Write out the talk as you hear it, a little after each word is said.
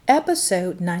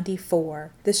Episode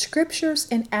 94, The Scriptures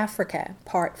in Africa,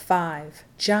 Part 5,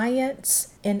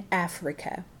 Giants in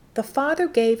Africa. The Father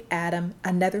gave Adam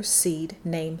another seed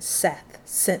named Seth,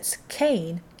 since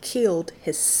Cain killed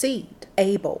his seed,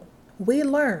 Abel. We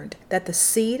learned that the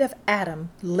seed of Adam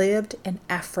lived in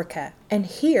Africa, and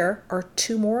here are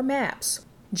two more maps.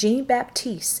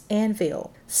 Jean-Baptiste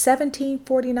Anville,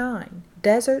 1749,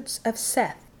 Deserts of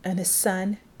Seth and his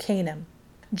son Canaan.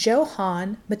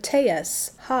 Johann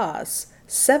Matthias Haas,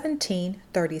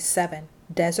 1737,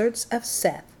 Deserts of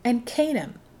Seth and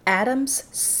Canaan. Adam's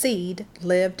seed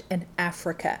lived in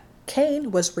Africa.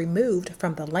 Cain was removed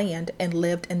from the land and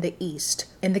lived in the east,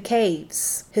 in the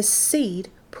caves. His seed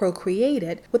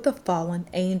procreated with the fallen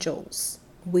angels.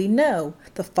 We know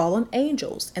the fallen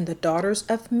angels and the daughters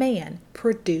of man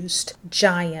produced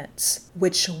giants,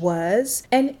 which was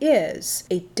and is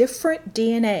a different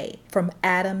DNA from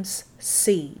Adam's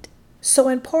seed. So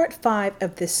in part 5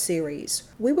 of this series,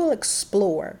 we will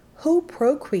explore who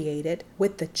procreated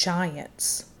with the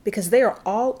giants, because they are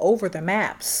all over the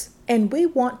maps. And we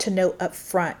want to know up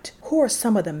front who are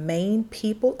some of the main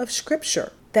people of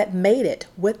Scripture that made it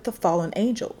with the fallen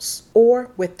angels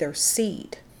or with their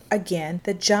seed. Again,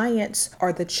 the giants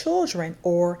are the children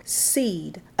or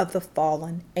seed of the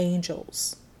fallen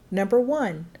angels. Number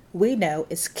 1, we know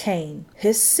is Cain.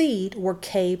 His seed were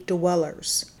cave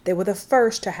dwellers. They were the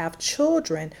first to have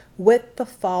children with the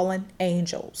fallen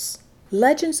angels.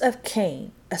 Legends of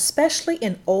Cain, especially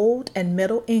in Old and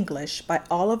Middle English by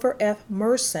Oliver F.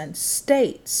 Merson,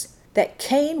 states that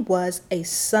Cain was a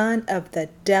son of the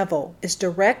devil, is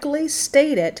directly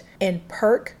stated in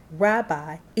Perk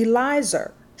Rabbi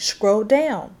Eliezer. Scroll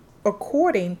down.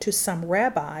 According to some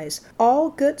rabbis, all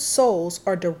good souls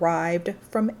are derived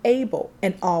from Abel,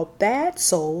 and all bad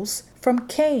souls from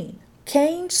Cain.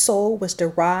 Cain's soul was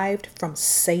derived from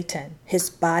Satan.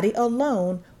 His body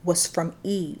alone was from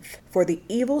Eve. For the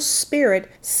evil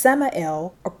spirit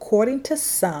Samael, according to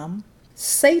some,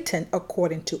 Satan,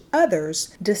 according to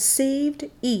others,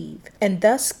 deceived Eve, and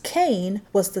thus Cain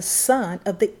was the son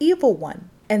of the evil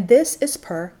one. And this is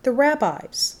per the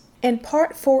rabbis. In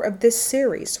part 4 of this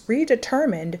series, we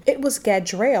determined it was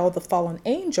Gadriel, the fallen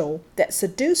angel, that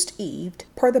seduced Eve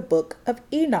per the book of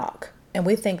Enoch. And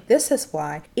we think this is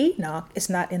why Enoch is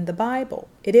not in the Bible.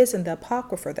 It is in the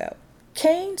Apocrypha though.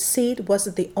 Cain's seed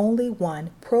wasn't the only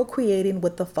one procreating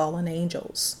with the fallen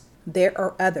angels. There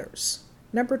are others.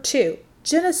 Number 2,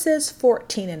 Genesis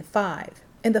 14:5.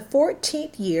 In the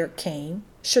 14th year came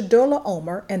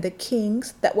Chedorlaomer and the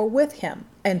kings that were with him,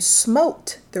 and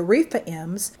smote the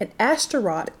Rephaims in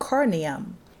Ashtaroth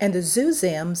Karnaim, and the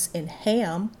Zuzims in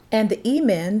Ham, and the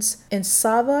Emins in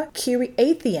Sava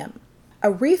Kiriathaim.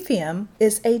 A Rephaim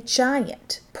is a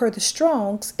giant. Per the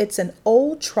Strongs, it's an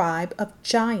old tribe of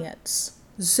giants.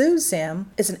 Zuzim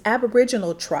is an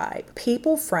aboriginal tribe,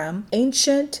 people from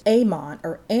ancient Ammon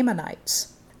or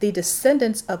Ammonites. The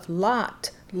descendants of Lot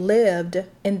lived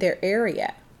in their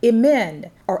area.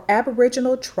 Emin are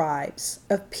aboriginal tribes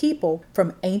of people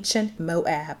from ancient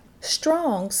Moab.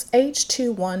 Strong's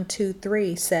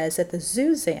H2123 says that the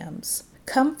Zuzims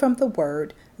come from the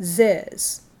word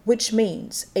ziz, which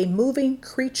means a moving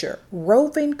creature,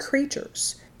 roving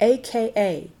creatures,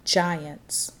 aka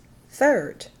giants.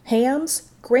 Third, Ham's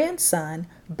grandson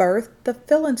birthed the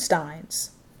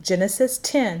Philistines. Genesis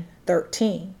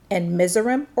 10:13. And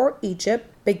Mizraim or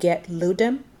Egypt beget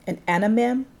Ludim and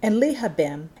Anamim and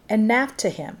Lehabim and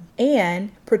Naphtahim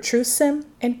and Petrusim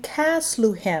and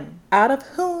Casluhim, out of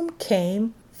whom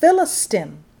came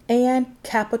Philistim and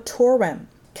Captorim.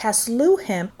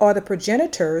 Casluhim are the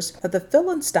progenitors of the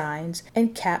Philistines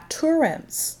and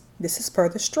Captorims. This is per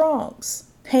the Strongs.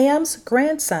 Ham's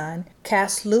grandson,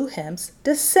 Casluhim's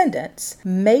descendants,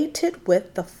 mated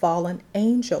with the fallen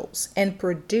angels and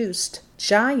produced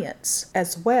giants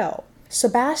as well.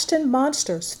 Sebastian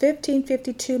Monster's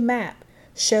 1552 map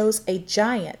shows a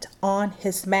giant on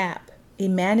his map.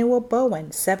 Emmanuel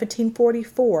Bowen,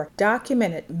 1744,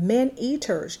 documented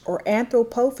men-eaters or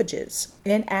anthropophages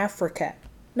in Africa.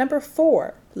 Number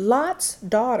 4, Lot's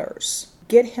daughters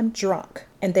get him drunk,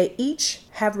 and they each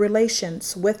have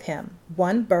relations with him.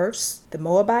 One births the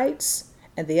Moabites,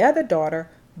 and the other daughter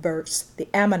births the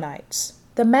Ammonites.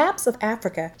 The maps of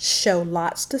Africa show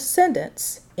Lot's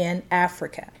descendants in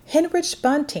Africa. Heinrich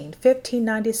Bunting,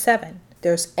 1597,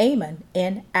 there's Ammon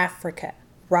in Africa.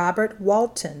 Robert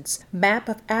Walton's map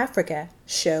of Africa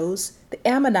shows the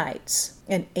Ammonites,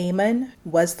 and Ammon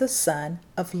was the son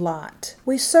of Lot.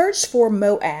 We searched for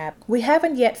Moab. We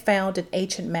haven't yet found an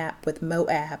ancient map with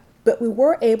Moab, but we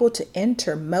were able to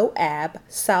enter Moab,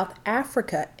 South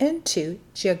Africa into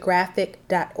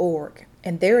geographic.org.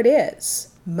 And there it is.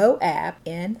 Moab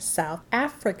in South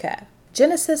Africa.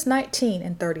 Genesis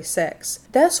 19:36.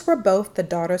 Thus were both the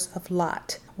daughters of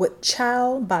Lot with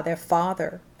child by their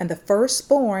father, and the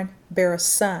firstborn bare a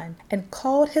son, and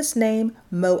called his name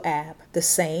Moab. The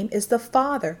same is the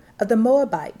father of the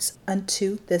Moabites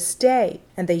unto this day.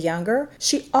 And the younger,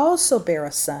 she also bare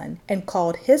a son, and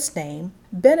called his name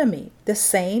Benjamin. The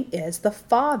same is the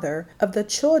father of the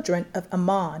children of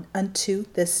Ammon unto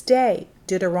this day.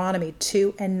 Deuteronomy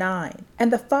 2:9.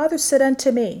 And the father said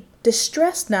unto me,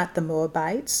 Distress not the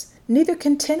Moabites, neither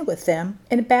contend with them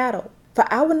in battle. For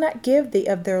I will not give thee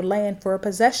of their land for a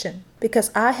possession,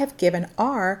 because I have given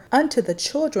Ar unto the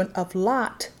children of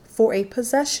Lot for a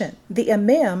possession. The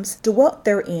Emims dwelt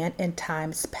therein in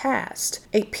times past,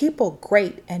 a people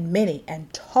great and many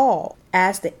and tall,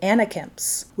 as the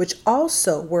Anakims, which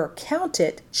also were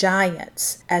counted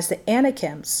giants, as the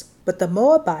Anakims, but the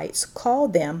Moabites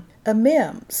called them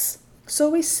Emims. So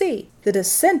we see the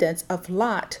descendants of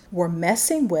Lot were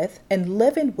messing with and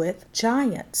living with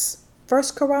giants.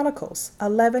 1 Chronicles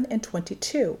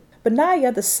 11:22.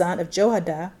 Benaiah the son of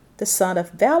Jehoiada, the son of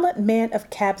valiant men of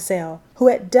Kabzeel, who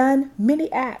had done many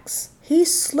acts, he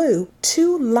slew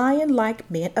 2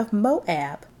 lion-like men of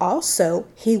Moab. Also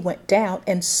he went down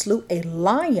and slew a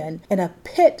lion in a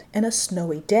pit in a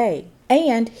snowy day.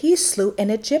 And he slew an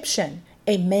Egyptian,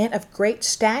 a man of great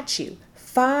stature,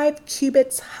 5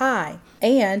 cubits high,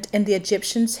 and in the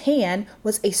Egyptian's hand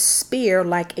was a spear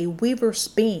like a weaver's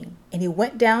beam. And he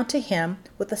went down to him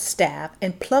with a staff,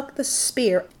 and plucked the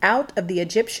spear out of the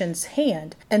Egyptian's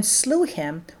hand, and slew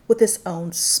him with his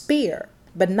own spear.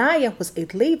 Benaiah was a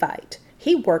Levite.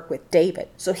 He worked with David,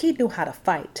 so he knew how to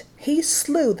fight. He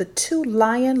slew the 2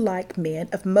 lion-like men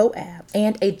of Moab,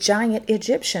 and a giant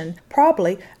Egyptian,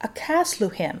 probably Achaz, slew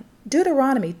him.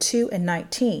 Deuteronomy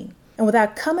 2:19. And when thou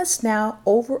comest now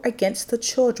over against the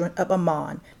children of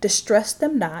Ammon, distress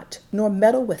them not, nor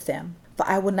meddle with them. For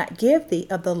I will not give thee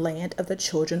of the land of the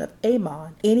children of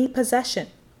Ammon any possession,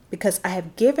 because I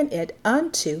have given it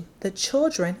unto the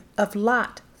children of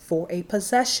Lot for a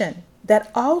possession.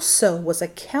 That also was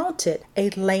accounted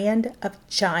a land of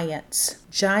giants.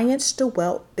 Giants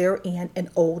dwelt therein in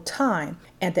old time,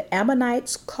 and the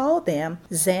Ammonites called them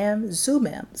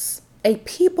Zamzummims, a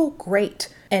people great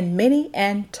and many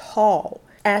and tall,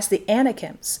 as the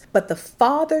Anakims, but the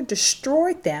Father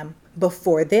destroyed them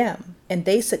before them, and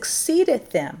they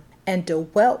succeeded them and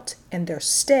dwelt in their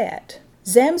stead.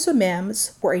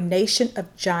 Zamzummims were a nation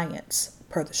of giants,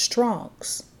 per the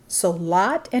Strongs. So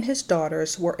Lot and his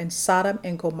daughters were in Sodom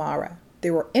and Gomorrah.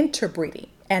 They were interbreeding,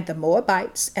 and the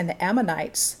Moabites and the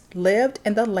Ammonites lived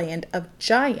in the land of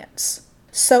giants.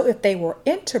 So if they were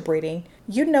interbreeding,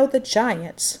 you know the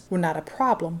giants were not a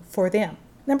problem for them.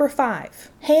 Number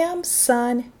 5, Ham's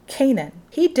son Canaan.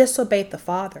 He disobeyed the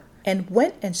father and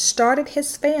went and started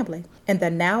his family in the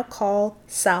now called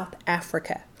South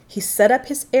Africa. He set up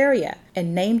his area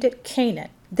and named it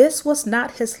Canaan. This was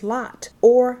not his lot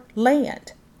or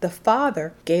land. The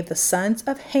father gave the sons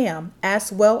of Ham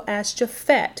as well as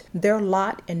Japheth their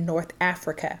lot in North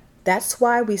Africa. That's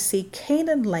why we see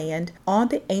Canaan land on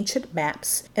the ancient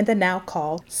maps in the now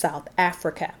called South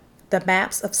Africa. The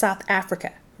maps of South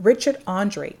Africa. Richard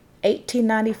Andre,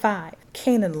 1895,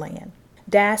 Canaan land.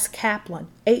 Das Kaplan,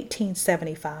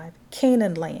 1875,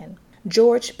 Canaan land.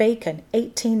 George Bacon,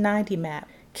 1890 map,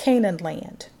 Canaan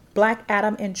land. Black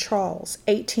Adam and Charles,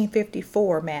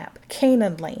 1854 map,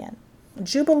 Canaan land.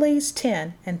 Jubilees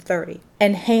 10 and 30.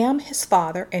 And Ham his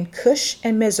father, and Cush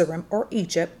and Mizraim, or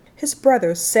Egypt, his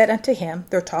brothers said unto him,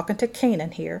 they're talking to Canaan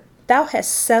here, Thou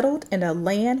hast settled in a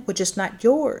land which is not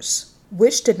yours,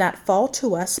 which did not fall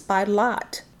to us by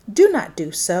lot. Do not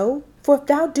do so, for if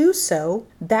thou do so,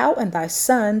 thou and thy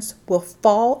sons will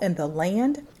fall in the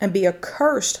land and be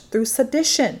accursed through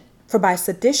sedition. For by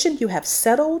sedition you have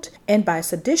settled, and by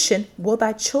sedition will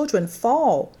thy children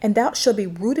fall, and thou shalt be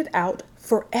rooted out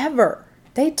forever.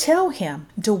 They tell him,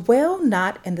 Dwell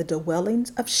not in the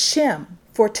dwellings of Shem,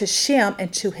 for to Shem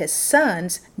and to his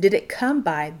sons did it come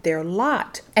by their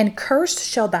lot, and cursed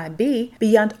shall thy be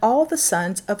beyond all the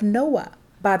sons of Noah,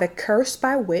 by the curse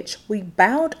by which we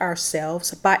bound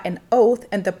ourselves by an oath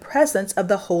in the presence of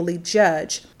the holy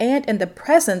judge, and in the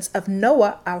presence of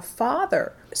Noah our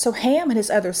father. So Ham and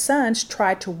his other sons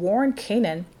tried to warn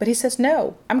Canaan, but he says,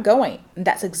 No, I'm going. And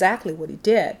that's exactly what he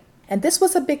did. And this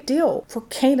was a big deal for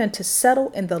Canaan to settle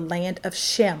in the land of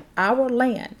Shem, our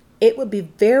land. It would be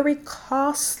very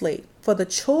costly for the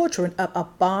children of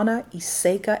Abana,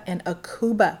 Isaka, and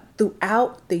Akuba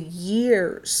throughout the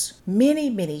years, many,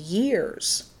 many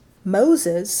years.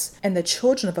 Moses and the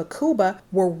children of Akuba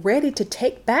were ready to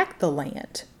take back the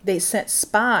land. They sent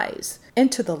spies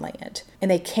into the land.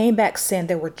 And they came back saying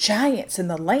there were giants in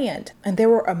the land, and they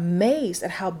were amazed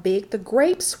at how big the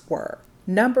grapes were.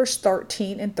 Numbers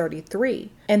 13 and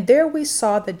 33. And there we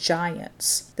saw the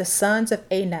giants, the sons of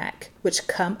Anak, which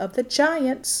come of the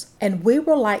giants, and we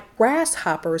were like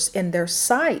grasshoppers in their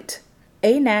sight.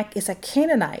 Anak is a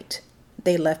Canaanite.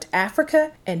 They left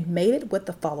Africa and mated with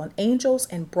the fallen angels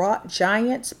and brought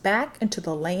giants back into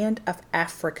the land of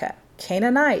Africa.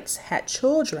 Canaanites had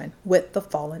children with the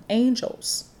fallen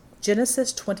angels.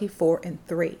 Genesis 24 and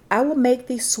 3. I will make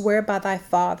thee swear by thy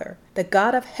father, the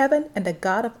God of heaven and the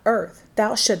God of earth,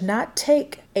 thou shalt not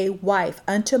take a wife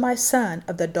unto my son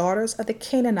of the daughters of the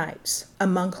Canaanites,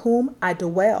 among whom I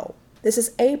dwell. This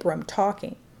is Abram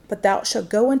talking. But thou shalt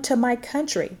go into my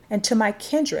country and to my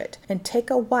kindred, and take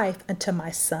a wife unto my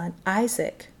son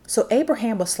Isaac. So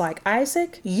Abraham was like,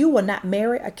 Isaac, you will not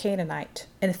marry a Canaanite.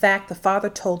 In fact, the father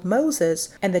told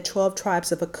Moses and the 12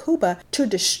 tribes of Akubah to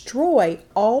destroy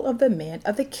all of the men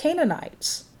of the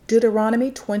Canaanites.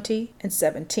 Deuteronomy 20 and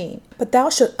 17. But thou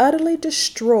shalt utterly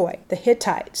destroy the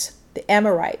Hittites, the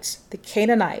Amorites, the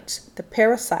Canaanites, the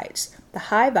Perizzites, the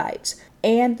Hivites,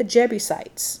 and the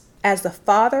Jebusites, as the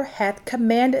Father hath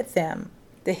commanded them.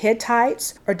 The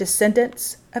Hittites are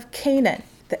descendants of Canaan,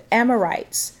 the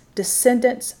Amorites,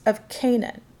 descendants of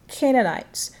Canaan,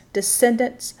 Canaanites,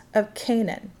 descendants of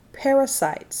Canaan,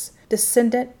 Perizzites,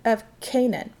 descendant of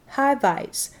Canaan,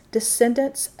 Hivites,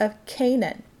 descendants of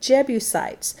Canaan,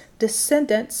 Jebusites,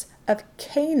 descendants of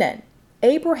Canaan.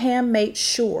 Abraham made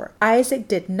sure Isaac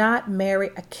did not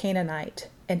marry a Canaanite.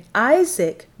 And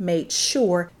Isaac made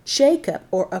sure Jacob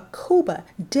or Akubah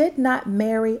did not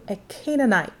marry a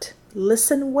Canaanite.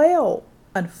 Listen well.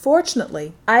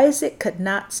 Unfortunately, Isaac could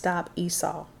not stop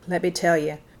Esau. Let me tell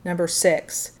you. Number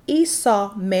 6,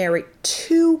 Esau married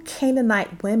 2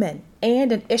 Canaanite women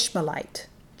and an Ishmaelite.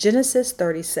 Genesis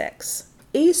 36.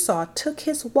 Esau took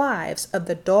his wives of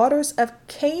the daughters of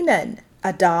Canaan,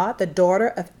 Adah, the daughter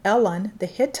of Elon the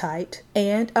Hittite,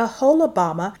 and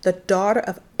Aholibamah, the daughter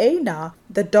of Anah,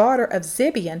 the daughter of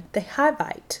Zibeon the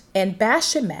Hivite, and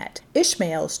Bashemat,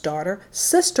 Ishmael's daughter,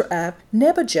 sister of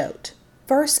Nebajoth.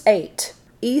 Verse 8,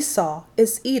 Esau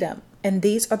is Edom, and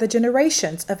these are the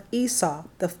generations of Esau,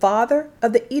 the father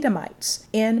of the Edomites,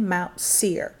 in Mount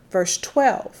Seir. Verse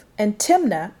 12, and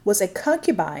Timnah was a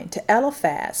concubine to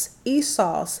Eliphaz,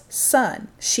 Esau's son.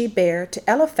 She bare to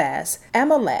Eliphaz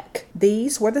Amalek.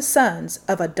 These were the sons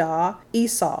of Adah,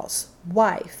 Esau's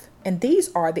wife, and these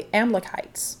are the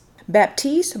Amalekites.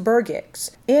 Baptiste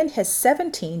Bergix, in his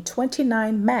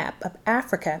 1729 map of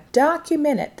Africa,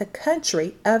 documented the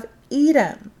country of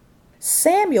Edom.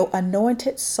 Samuel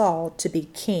anointed Saul to be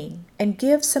king and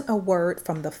gives him a word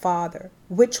from the Father,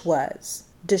 which was,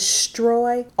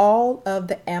 destroy all of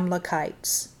the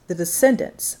Amalekites, the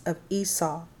descendants of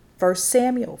Esau. 1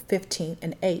 Samuel 15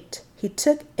 and 8. He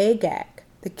took Agag,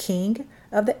 the king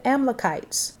of the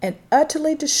Amalekites, and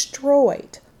utterly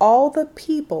destroyed all the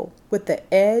people with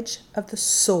the edge of the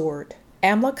sword.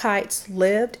 Amalekites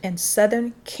lived in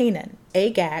southern Canaan.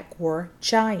 Agag were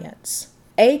giants.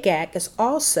 Agag is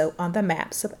also on the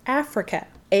maps of Africa.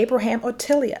 Abraham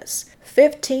Ortelius,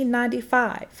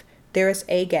 1595. There is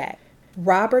Agag.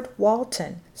 Robert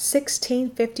Walton,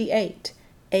 1658,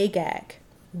 Agag.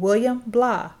 William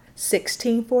Blah,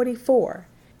 1644,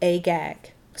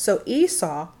 Agag. So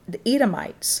Esau, the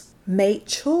Edomites, made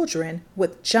children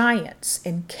with giants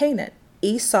in Canaan.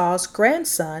 Esau's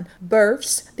grandson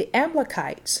births the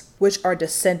Amalekites, which are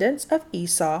descendants of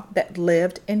Esau that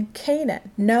lived in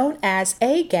Canaan, known as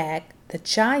Agag, the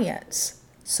giants.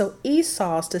 So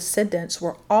Esau's descendants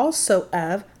were also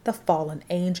of the fallen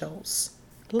angels.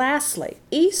 Lastly,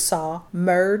 Esau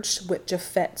merged with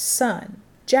Japheth's son,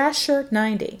 Jasher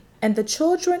 90, and the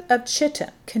children of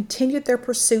Chittim continued their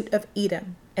pursuit of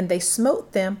Edom, and they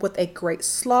smote them with a great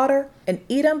slaughter, and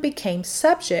Edom became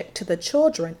subject to the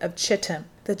children of Chittim.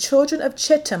 The children of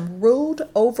Chittim ruled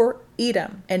over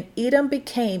Edom, and Edom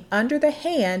became under the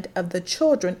hand of the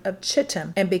children of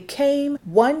Chittim, and became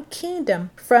one kingdom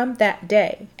from that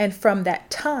day. And from that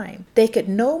time they could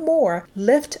no more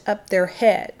lift up their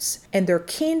heads, and their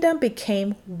kingdom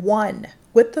became one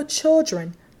with the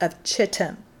children of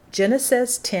Chittim.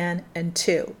 Genesis 10 and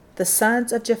 2. The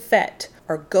sons of Japheth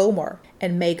are Gomer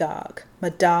and Magog,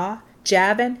 Maddah,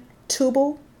 Javan,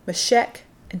 Tubal, Meshech,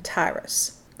 and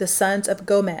Tyrus. The sons of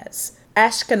Gomez,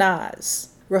 Ashkenaz,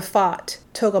 Raphat,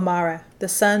 Togarmah. The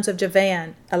sons of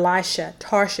Javan, Elisha,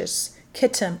 Tarshish,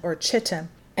 Kittim or Chittim,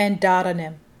 and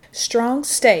Dodanim. Strong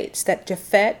states that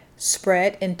Japheth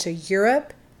spread into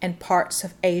Europe and parts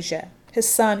of Asia. His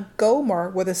son Gomer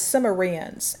were the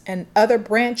Cimmerians and other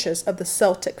branches of the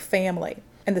Celtic family.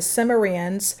 and the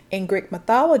Cimmerians in Greek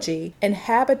mythology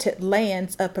inhabited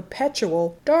lands of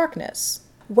perpetual darkness.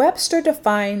 Webster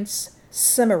defines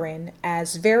Cimmerian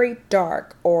as very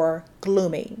dark or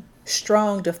gloomy.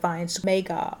 Strong defines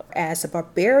Magog as a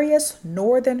barbarous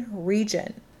northern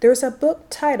region. There's a book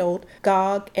titled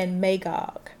Gog and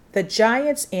Magog, The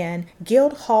Giants in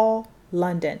Guildhall,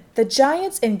 London. The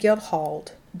Giants in Guildhall,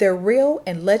 their real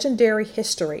and legendary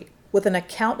history, with an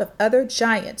account of other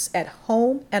giants at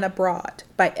home and abroad,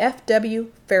 by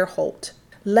F.W. Fairholt.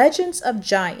 Legends of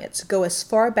giants go as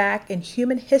far back in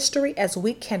human history as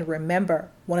we can remember.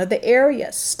 One of the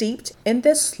areas steeped in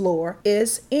this lore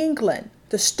is England.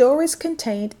 The stories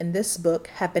contained in this book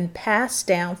have been passed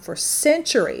down for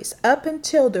centuries up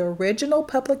until the original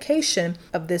publication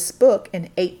of this book in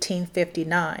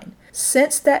 1859.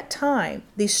 Since that time,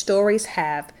 these stories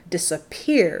have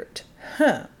disappeared.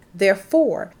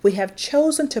 Therefore, we have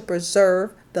chosen to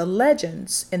preserve the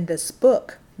legends in this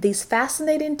book. These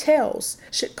fascinating tales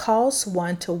should cause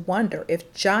one to wonder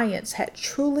if giants had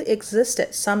truly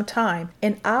existed sometime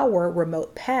in our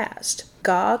remote past.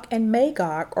 Gog and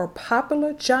Magog are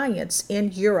popular giants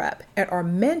in Europe and are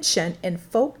mentioned in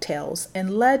folk tales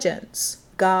and legends.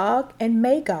 Gog and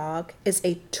Magog is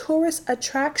a tourist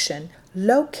attraction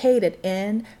located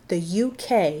in the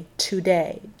UK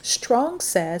today. Strong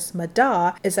says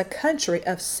Maddah is a country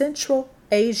of Central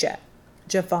Asia.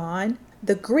 Javan,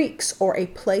 the Greeks, or a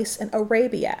place in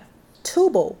Arabia.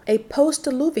 Tubal, a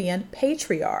post-Diluvian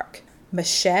patriarch.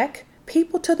 Meshech,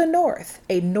 people to the north,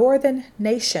 a northern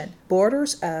nation,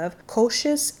 borders of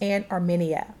Colchis and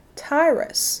Armenia.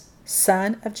 Tyrus,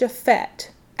 son of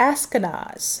Japhet.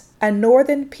 Ashkenaz, a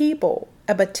northern people,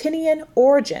 of Abyssinian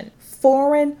origin,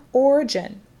 foreign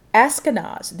origin.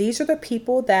 Ashkenaz, these are the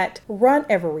people that run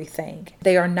everything.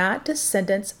 They are not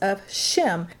descendants of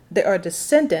Shem, they are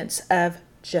descendants of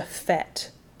Japhet.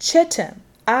 Chittim,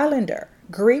 islander,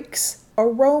 Greeks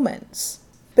or Romans.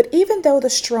 But even though the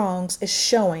Strong's is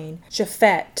showing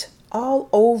Japhet all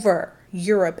over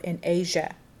Europe and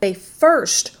Asia, they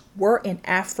first were in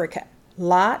Africa.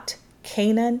 Lot,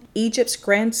 Canaan, Egypt's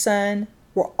grandson,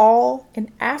 were all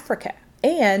in Africa.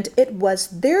 And it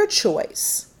was their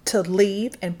choice to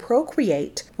leave and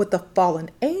procreate with the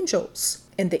fallen angels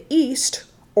in the east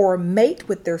or mate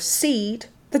with their seed,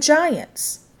 the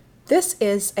giants. This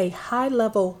is a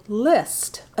high-level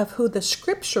list of who the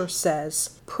scripture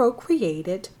says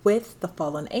procreated with the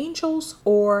fallen angels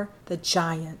or the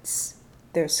giants.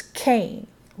 There's Cain,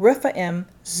 Rephaim,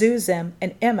 Zuzim,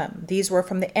 and Emim. These were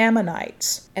from the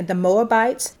Ammonites. And the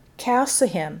Moabites,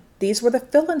 Chalcehim. These were the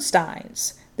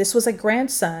Philistines. This was a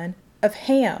grandson of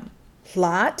Ham.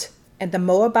 Lot and the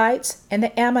Moabites and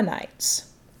the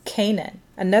Ammonites. Canaan,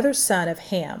 another son of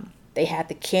Ham. They had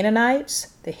the Canaanites,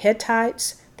 the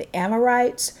Hittites, the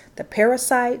Amorites, the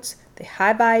Perizzites, the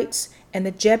Hivites, and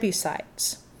the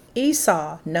Jebusites.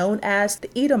 Esau, known as the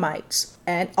Edomites,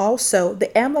 and also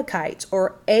the Amalekites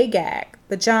or Agag,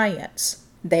 the giants.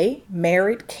 They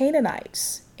married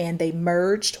Canaanites, and they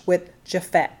merged with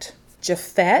Japhet.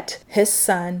 Japhet, his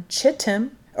son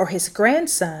Chittim, or his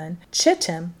grandson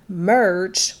Chittim,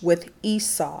 merged with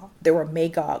Esau. There were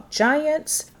Magog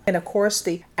giants, and of course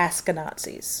the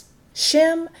Ashkenazis.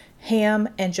 Shem, Ham,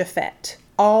 and Japhet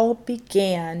all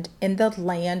began in the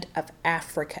land of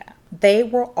Africa. They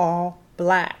were all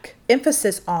black.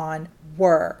 Emphasis on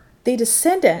were. The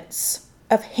descendants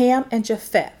of Ham and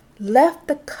Japhet left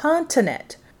the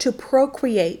continent to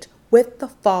procreate with the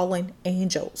fallen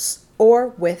angels or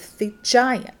with the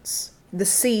giants, the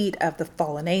seed of the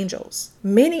fallen angels.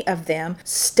 Many of them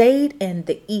stayed in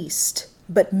the east,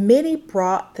 but many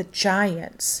brought the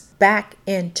giants back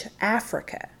into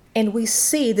Africa. And we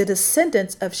see the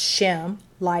descendants of Shem,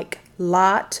 like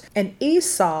Lot and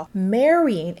Esau,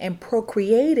 marrying and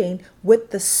procreating with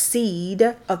the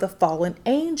seed of the fallen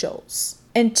angels.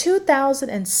 In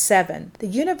 2007, the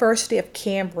University of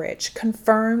Cambridge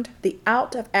confirmed the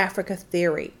out of Africa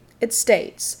theory. It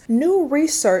states, new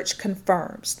research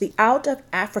confirms the out of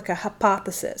Africa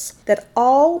hypothesis that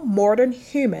all modern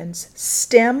humans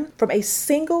stem from a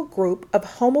single group of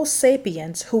Homo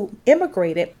sapiens who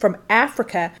immigrated from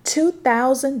Africa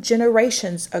 2,000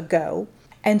 generations ago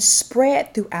and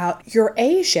spread throughout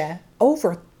Eurasia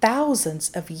over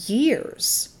thousands of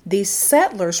years. These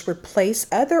settlers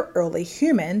replaced other early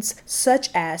humans, such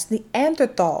as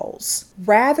Neanderthals,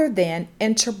 rather than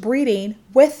interbreeding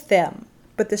with them.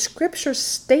 But the scripture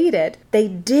stated they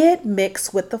did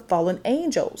mix with the fallen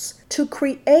angels to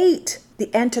create the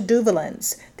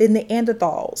antediluvians, the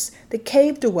Neanderthals, the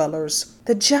cave dwellers,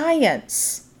 the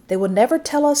giants. They will never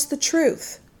tell us the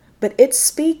truth, but it's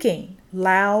speaking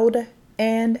loud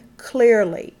and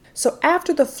clearly. So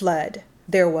after the flood,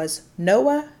 There was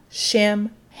Noah,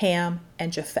 Shem, Ham,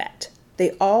 and Japheth.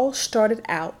 They all started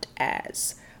out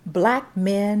as black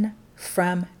men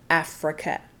from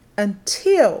Africa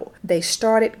until they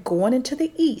started going into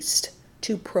the east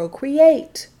to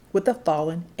procreate with the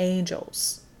fallen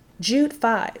angels. Jude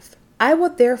 5. I will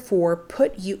therefore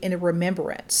put you in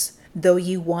remembrance, though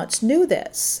you once knew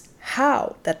this,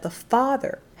 how that the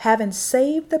Father, having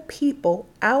saved the people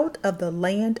out of the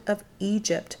land of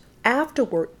Egypt,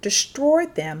 afterward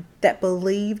destroyed them that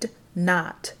believed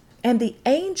not, and the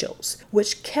angels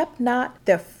which kept not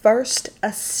their first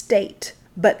estate,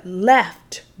 but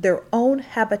left their own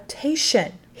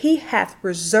habitation, he hath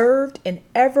reserved in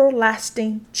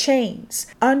everlasting chains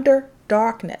under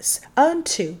darkness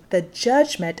unto the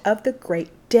judgment of the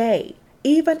great day,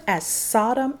 even as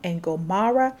Sodom and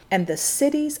Gomorrah and the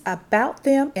cities about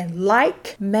them in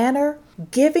like manner,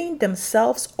 giving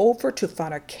themselves over to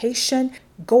fornication,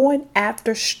 going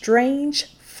after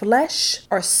strange flesh,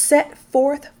 are set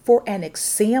forth for an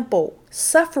example,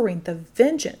 suffering the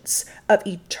vengeance of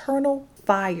eternal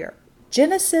fire.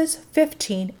 Genesis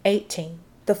 15:18.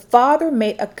 The Father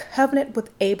made a covenant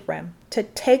with Abram to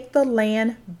take the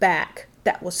land back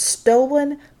that was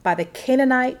stolen by the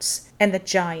Canaanites and the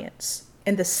giants.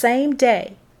 In the same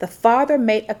day, the Father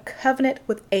made a covenant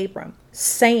with Abram,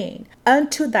 saying,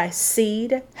 Unto thy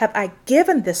seed have I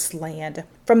given this land,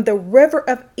 from the river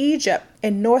of Egypt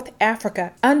in North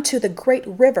Africa unto the great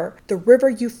river, the river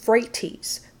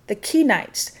Euphrates, the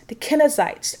Kenites, the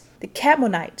Kenizzites, the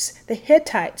Cadmonites, the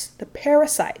Hittites, the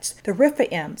Perizzites, the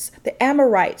Rephaims, the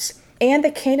Amorites, and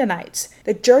the Canaanites,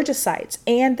 the Girgashites,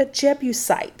 and the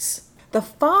Jebusites. The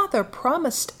Father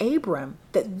promised Abram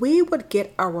that we would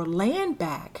get our land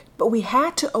back, but we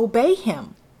had to obey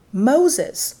him.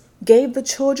 Moses gave the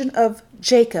children of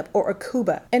Jacob or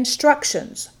Akubah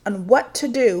instructions on what to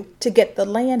do to get the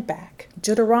land back.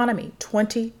 Deuteronomy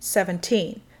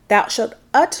 20:17. Thou shalt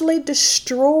utterly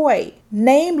destroy,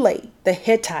 namely, the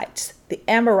Hittites, the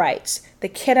Amorites, the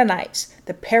Canaanites,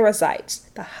 the Perizzites,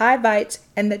 the Hivites,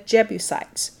 and the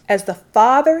Jebusites, as the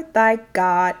Father thy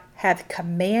God hath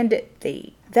commanded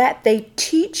thee, that they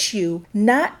teach you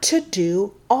not to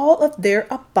do all of their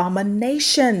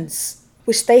abominations,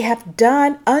 which they have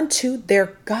done unto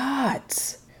their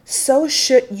gods. So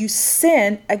should you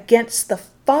sin against the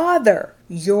Father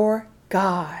your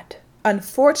God.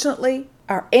 Unfortunately,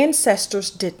 our ancestors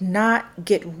did not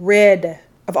get rid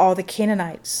of all the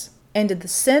Canaanites, and the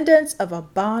descendants of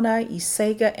Abana,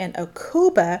 Isega, and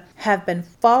Akubah have been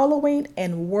following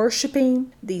and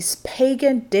worshiping these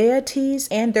pagan deities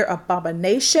and their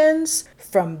abominations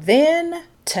from then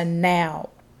to now.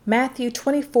 Matthew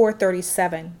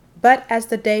 24:37. But as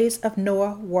the days of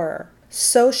Noah were,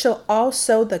 so shall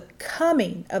also the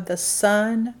coming of the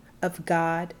Son of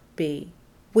God be.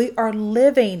 We are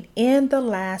living in the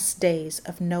last days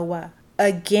of Noah.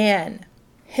 Again,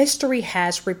 history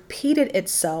has repeated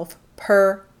itself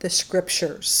per the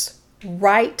scriptures.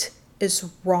 Right is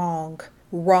wrong.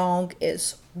 Wrong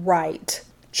is right.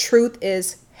 Truth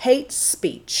is hate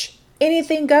speech.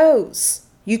 Anything goes.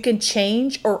 You can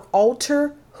change or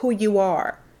alter who you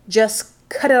are. Just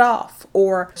cut it off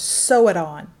or sew it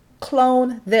on.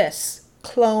 Clone this,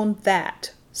 clone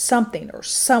that, something or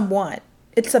someone.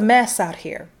 It's a mess out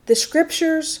here. The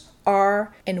scriptures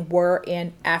are and were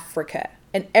in Africa,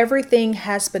 and everything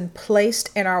has been placed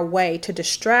in our way to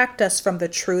distract us from the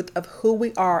truth of who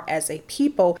we are as a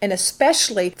people, and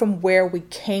especially from where we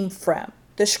came from.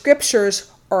 The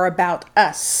scriptures are about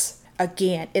us.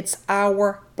 Again, it's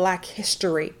our Black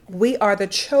history. We are the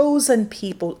chosen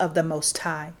people of the Most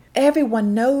High.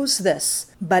 Everyone knows this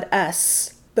but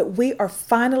us. But we are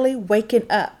finally waking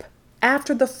up.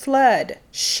 After the flood,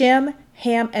 Shem,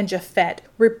 Ham, and Japheth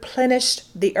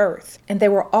replenished the earth, and they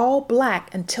were all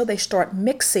black until they start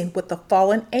mixing with the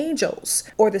fallen angels,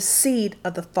 or the seed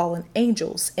of the fallen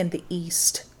angels in the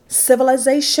east.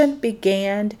 Civilization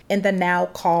began in the now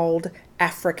called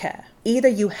Africa. Either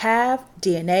you have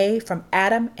DNA from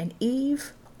Adam and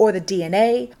Eve, or the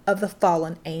DNA of the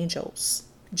fallen angels.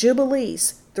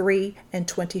 Jubilees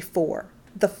 3:24.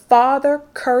 The Father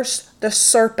cursed the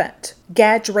serpent,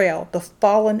 Gadriel, the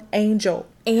fallen angel,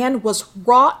 and was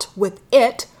wrought with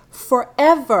it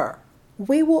forever.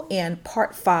 We will end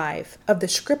part 5 of the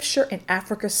Scripture in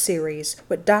Africa series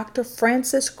with Dr.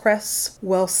 Frances Cress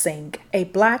Welsing, a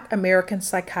Black American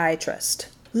psychiatrist.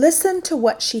 Listen to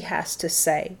what she has to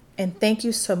say, and thank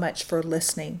you so much for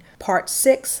listening. Part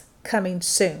 6 coming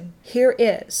soon. Here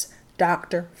is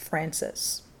Dr.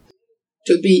 Frances.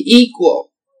 To be equal.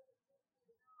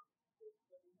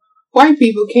 White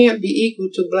people can't be equal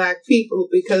to black people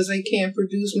because they can't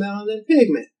produce melanin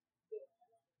pigment.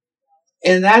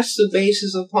 And that's the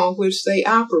basis upon which they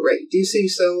operate. You see,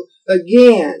 so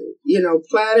again,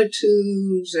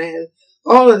 platitudes and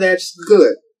all of that's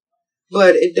good,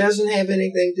 but it doesn't have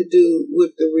anything to do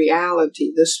with the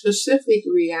reality, the specific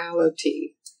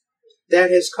reality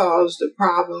that has caused a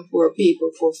problem for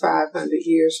people for 500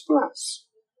 years plus.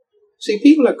 See,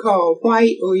 people are called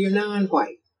white or you're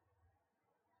non-white.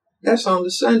 That's on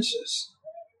the census.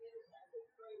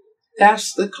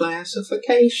 That's the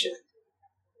classification.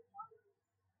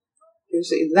 You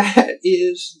see, that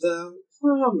is the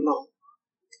problem.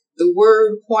 The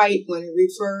word white, when it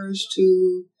refers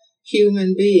to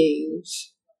human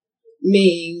beings,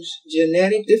 means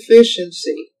genetic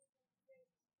deficiency,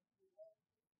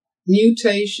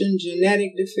 mutation,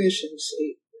 genetic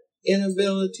deficiency,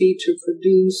 inability to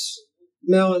produce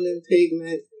melanin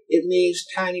pigment. It means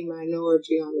tiny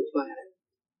minority on the planet.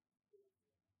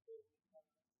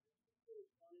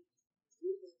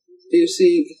 You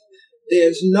see,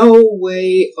 there's no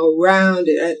way around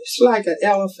it. It's like an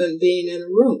elephant being in a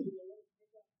room.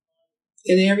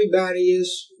 And everybody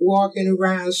is walking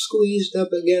around squeezed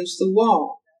up against the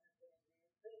wall.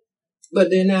 But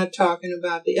they're not talking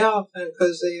about the elephant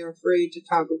because they are afraid to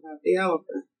talk about the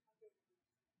elephant.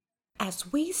 As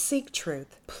we seek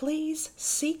truth, please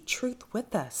seek truth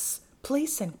with us.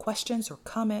 Please send questions or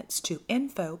comments to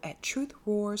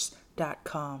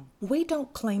info@truthroars.com. We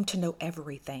don't claim to know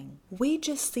everything. We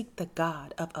just seek the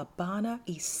God of Abana,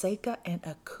 Iseka, and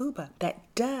Akuba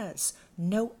that does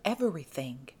know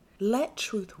everything. Let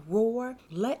truth roar,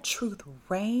 let truth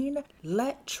reign,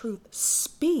 let truth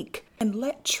speak, and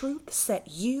let truth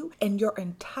set you and your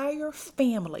entire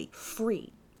family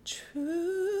free.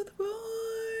 Truth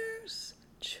roars,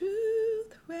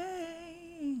 truth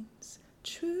reigns,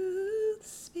 truth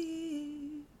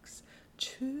speaks,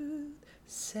 truth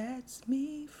sets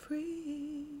me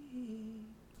free.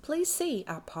 Please see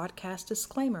our podcast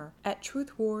disclaimer at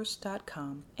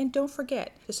truthroars.com, and don't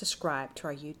forget to subscribe to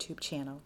our YouTube channel.